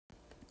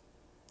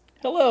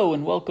Hello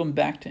and welcome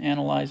back to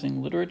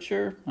Analyzing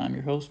Literature. I'm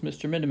your host,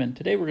 Mr. Miniman.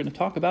 Today we're going to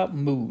talk about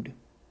mood.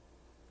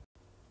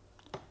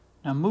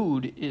 Now,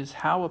 mood is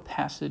how a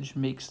passage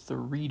makes the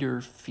reader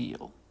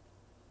feel.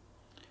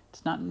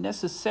 It's not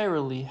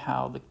necessarily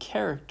how the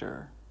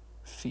character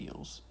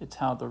feels, it's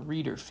how the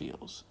reader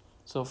feels.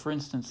 So, for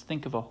instance,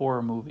 think of a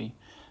horror movie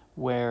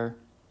where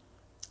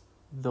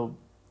the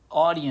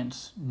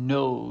audience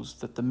knows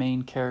that the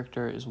main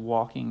character is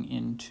walking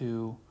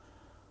into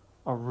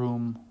a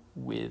room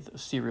with a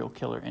serial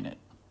killer in it.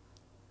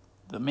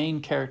 The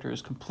main character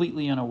is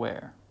completely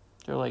unaware.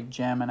 They're like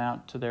jamming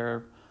out to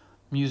their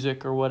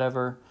music or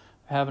whatever,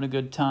 having a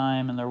good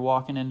time, and they're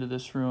walking into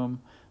this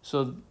room.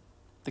 So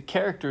the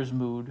character's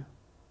mood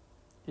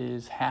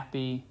is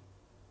happy,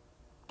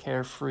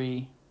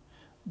 carefree,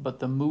 but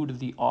the mood of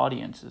the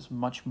audience is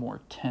much more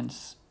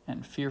tense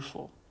and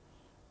fearful.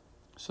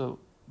 So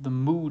the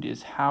mood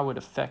is how it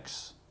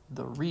affects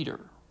the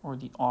reader or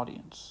the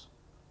audience.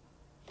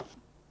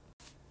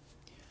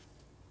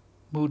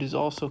 Mood is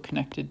also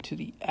connected to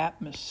the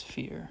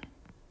atmosphere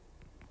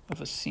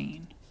of a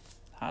scene.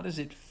 How does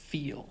it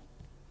feel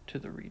to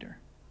the reader?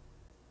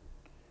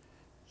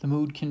 The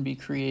mood can be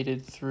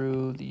created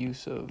through the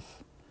use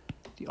of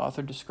the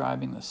author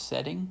describing the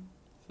setting.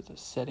 If the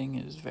setting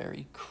is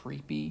very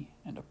creepy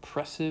and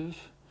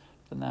oppressive,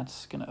 then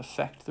that's going to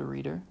affect the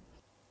reader.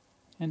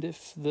 And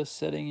if the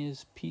setting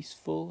is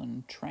peaceful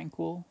and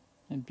tranquil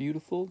and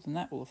beautiful, then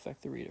that will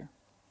affect the reader.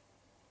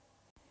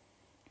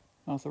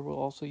 The author will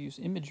also use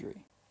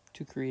imagery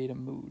to create a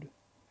mood.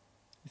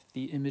 If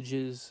the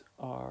images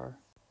are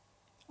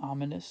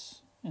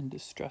ominous and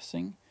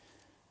distressing,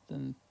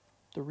 then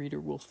the reader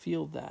will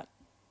feel that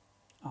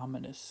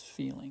ominous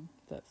feeling,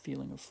 that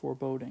feeling of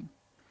foreboding.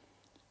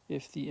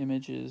 If the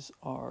images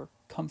are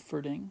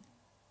comforting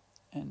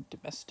and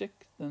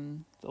domestic,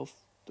 then the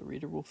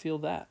reader will feel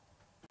that.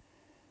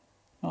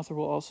 The author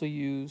will also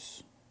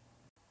use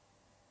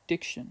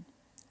diction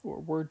or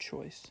word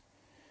choice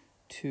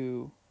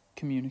to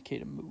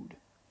communicate a mood.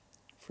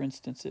 For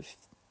instance, if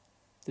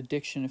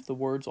the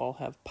words all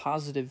have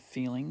positive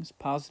feelings,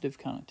 positive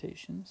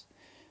connotations,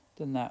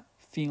 then that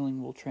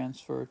feeling will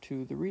transfer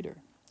to the reader.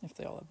 If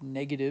they all have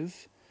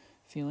negative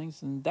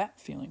feelings, then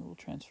that feeling will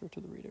transfer to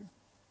the reader.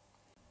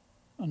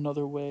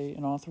 Another way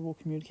an author will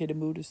communicate a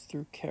mood is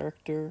through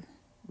character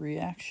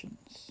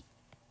reactions.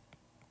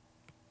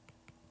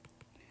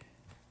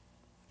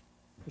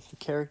 If the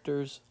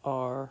characters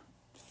are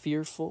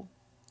fearful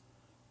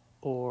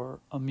or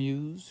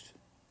amused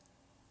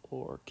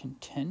or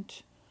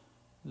content,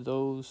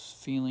 those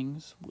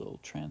feelings will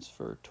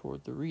transfer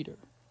toward the reader.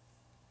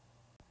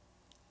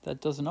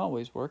 That doesn't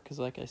always work because,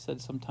 like I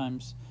said,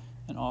 sometimes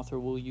an author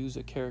will use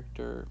a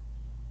character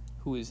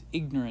who is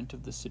ignorant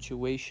of the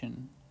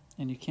situation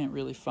and you can't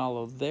really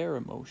follow their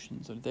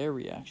emotions or their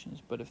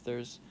reactions. But if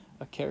there's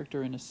a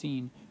character in a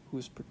scene who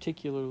is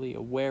particularly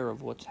aware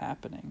of what's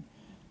happening,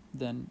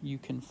 then you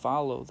can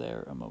follow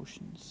their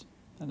emotions,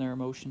 and their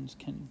emotions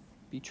can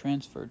be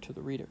transferred to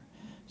the reader.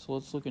 So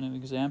let's look at an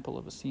example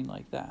of a scene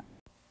like that.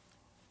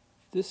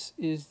 This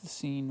is the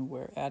scene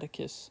where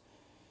Atticus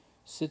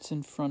sits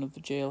in front of the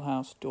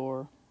jailhouse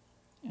door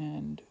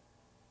and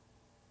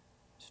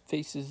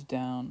faces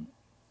down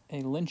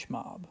a lynch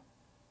mob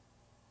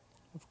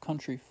of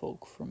country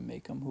folk from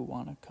Macomb who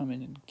want to come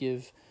in and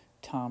give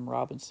Tom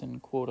Robinson,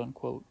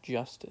 quote-unquote,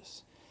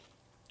 justice.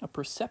 A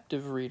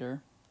perceptive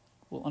reader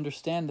will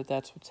understand that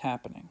that's what's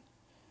happening.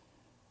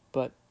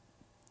 But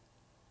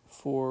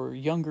for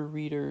younger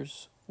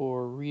readers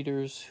or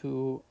readers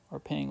who are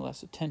paying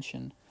less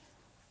attention,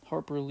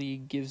 Harper Lee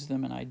gives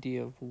them an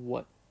idea of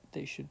what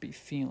they should be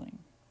feeling.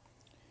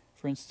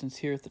 For instance,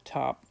 here at the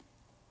top,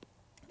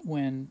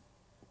 when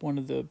one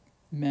of the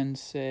men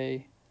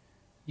say,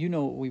 "You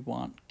know what we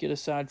want. Get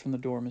aside from the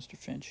door, Mr.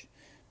 Finch,"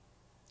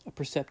 a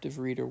perceptive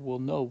reader will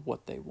know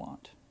what they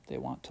want. They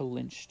want to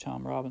lynch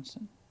Tom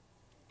Robinson.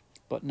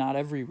 But not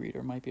every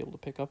reader might be able to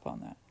pick up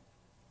on that.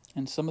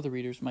 And some of the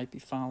readers might be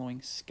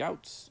following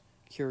Scout's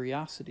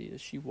curiosity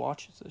as she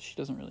watches this. She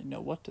doesn't really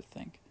know what to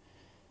think.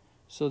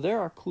 So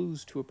there are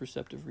clues to a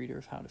perceptive reader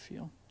of how to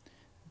feel.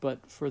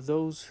 But for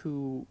those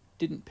who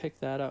didn't pick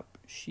that up,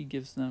 she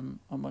gives them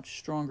a much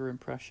stronger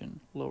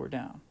impression lower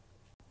down.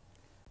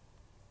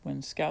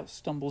 When Scout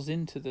stumbles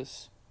into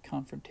this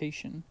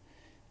confrontation,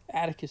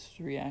 Atticus'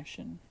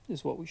 reaction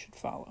is what we should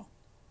follow.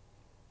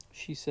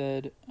 She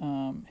said,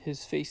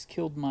 his face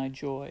killed my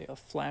joy. A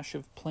flash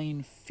of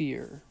plain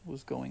fear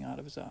was going out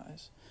of his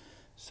eyes.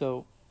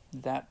 So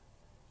that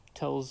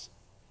tells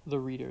the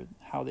reader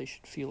how they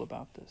should feel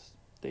about this.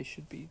 They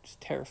should be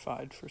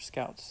terrified for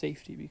Scout's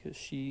safety because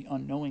she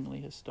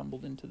unknowingly has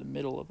stumbled into the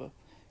middle of a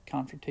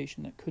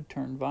confrontation that could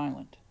turn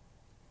violent.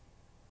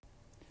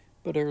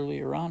 But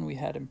earlier on we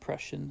had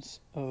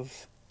impressions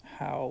of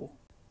how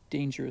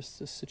dangerous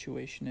this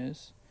situation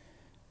is.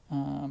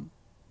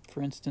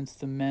 For instance,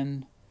 the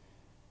men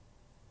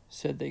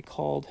said they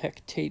called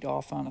Heck Tate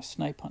off on a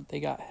snipe hunt. They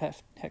got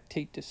Heck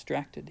Tate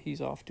distracted. He's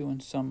off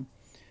doing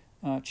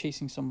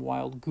chasing some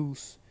wild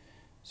goose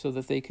so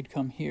that they could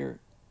come here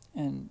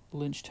and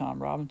lynch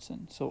Tom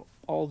Robinson. So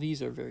all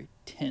these are very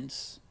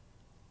tense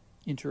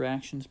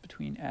interactions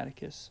between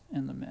Atticus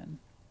and the men.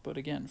 But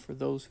again, for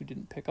those who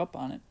didn't pick up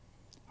on it,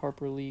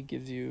 Harper Lee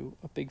gives you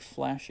a big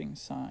flashing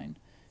sign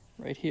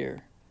right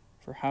here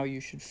for how you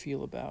should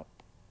feel about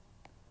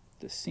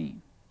the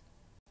scene.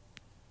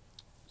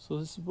 So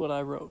this is what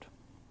I wrote.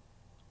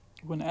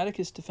 When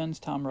Atticus defends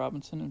Tom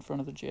Robinson in front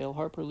of the jail,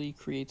 Harper Lee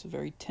creates a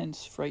very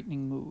tense,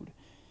 frightening mood.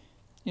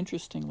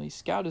 Interestingly,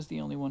 Scout is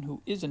the only one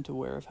who isn't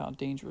aware of how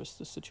dangerous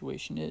the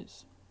situation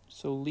is.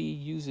 So Lee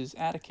uses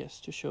Atticus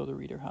to show the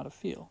reader how to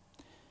feel.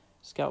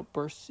 Scout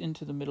bursts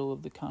into the middle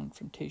of the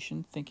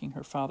confrontation, thinking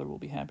her father will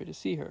be happy to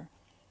see her.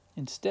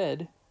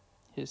 Instead,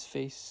 his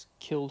face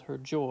killed her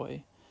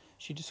joy.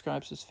 She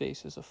describes his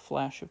face as a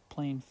flash of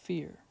plain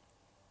fear.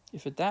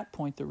 If at that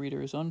point the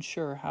reader is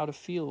unsure how to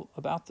feel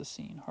about the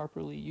scene,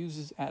 Harper Lee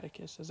uses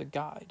Atticus as a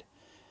guide.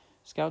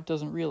 Scout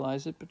doesn't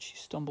realize it, but she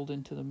stumbled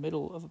into the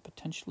middle of a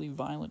potentially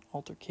violent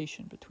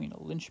altercation between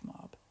a lynch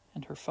mob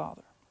and her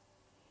father.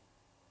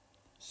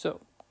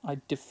 So,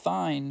 I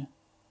define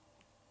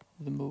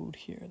the mood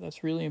here.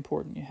 That's really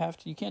important.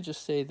 You can't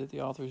just say that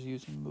the author is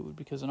using mood,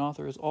 because an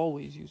author is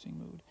always using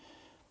mood.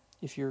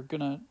 If you're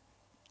going to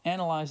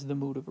analyze the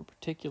mood of a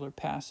particular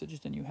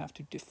passage, then you have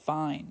to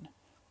define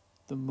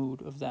the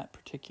mood of that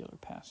particular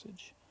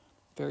passage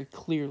very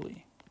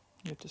clearly.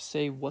 You have to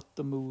say what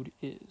the mood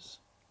is,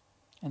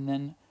 and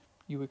then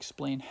you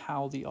explain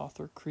how the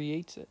author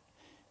creates it.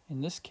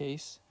 In this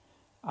case,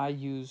 I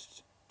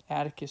used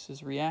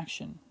Atticus's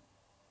reaction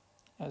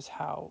as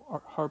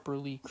how Harper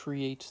Lee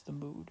creates the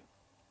mood.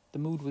 The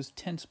mood was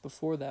tense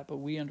before that, but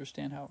we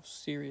understand how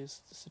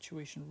serious the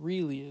situation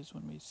really is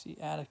when we see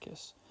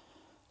Atticus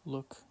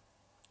look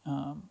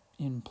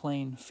in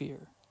plain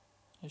fear,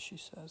 as she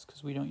says,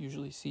 because we don't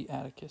usually see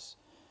Atticus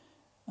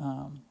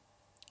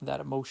that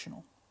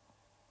emotional.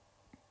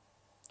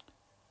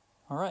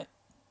 All right,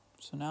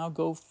 so now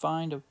go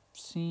find a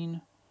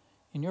scene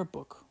in your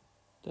book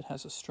that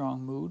has a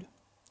strong mood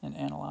and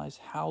analyze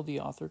how the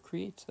author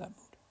creates that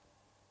mood.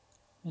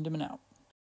 Lindemann out.